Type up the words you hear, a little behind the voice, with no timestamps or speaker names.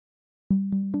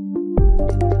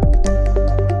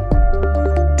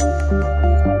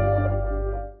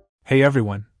Hey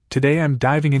everyone, today I'm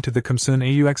diving into the COMSOON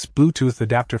AUX Bluetooth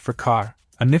adapter for car,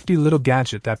 a nifty little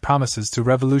gadget that promises to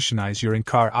revolutionize your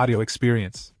in-car audio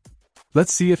experience.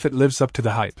 Let's see if it lives up to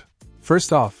the hype.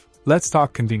 First off, let's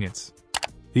talk convenience.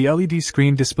 The LED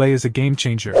screen display is a game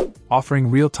changer,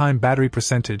 offering real-time battery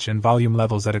percentage and volume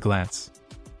levels at a glance.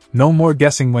 No more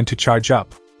guessing when to charge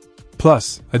up.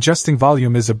 Plus, adjusting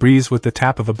volume is a breeze with the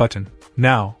tap of a button.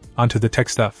 Now, onto the tech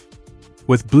stuff.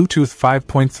 With Bluetooth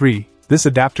 5.3, this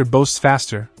adapter boasts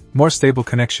faster, more stable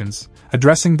connections,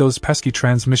 addressing those pesky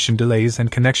transmission delays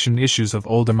and connection issues of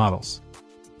older models.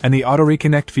 And the auto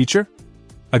reconnect feature?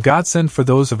 A godsend for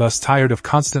those of us tired of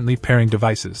constantly pairing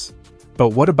devices. But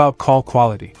what about call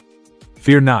quality?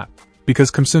 Fear not,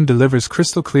 because COMSOON delivers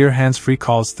crystal clear hands-free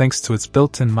calls thanks to its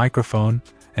built-in microphone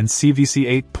and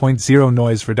CVC 8.0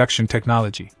 noise reduction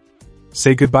technology.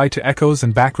 Say goodbye to echoes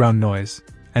and background noise,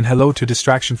 and hello to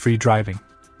distraction-free driving.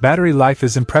 Battery life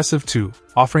is impressive too,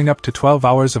 offering up to 12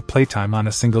 hours of playtime on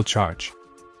a single charge.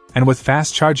 And with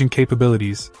fast charging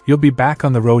capabilities, you'll be back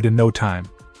on the road in no time.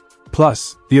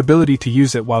 Plus, the ability to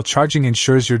use it while charging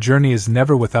ensures your journey is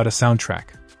never without a soundtrack.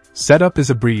 Setup is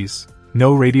a breeze,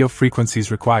 no radio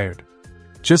frequencies required.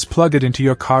 Just plug it into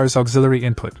your car's auxiliary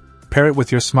input, pair it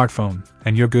with your smartphone,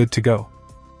 and you're good to go.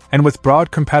 And with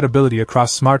broad compatibility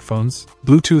across smartphones,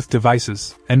 Bluetooth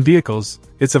devices, and vehicles,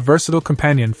 it's a versatile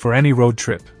companion for any road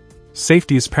trip.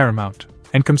 Safety is paramount,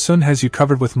 and COMSOON has you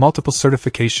covered with multiple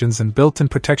certifications and built-in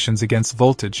protections against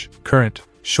voltage, current,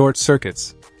 short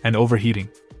circuits, and overheating.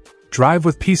 Drive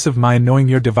with peace of mind knowing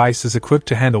your device is equipped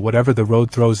to handle whatever the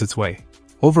road throws its way.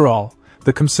 Overall,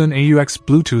 the COMSOON AUX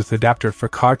Bluetooth adapter for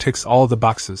car ticks all the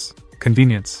boxes: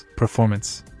 convenience,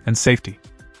 performance, and safety.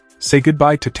 Say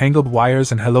goodbye to tangled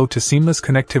wires and hello to seamless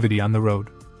connectivity on the road.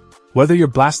 Whether you're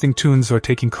blasting tunes or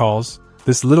taking calls,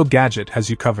 this little gadget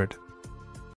has you covered.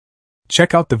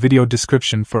 Check out the video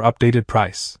description for updated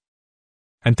price.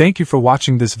 And thank you for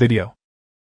watching this video.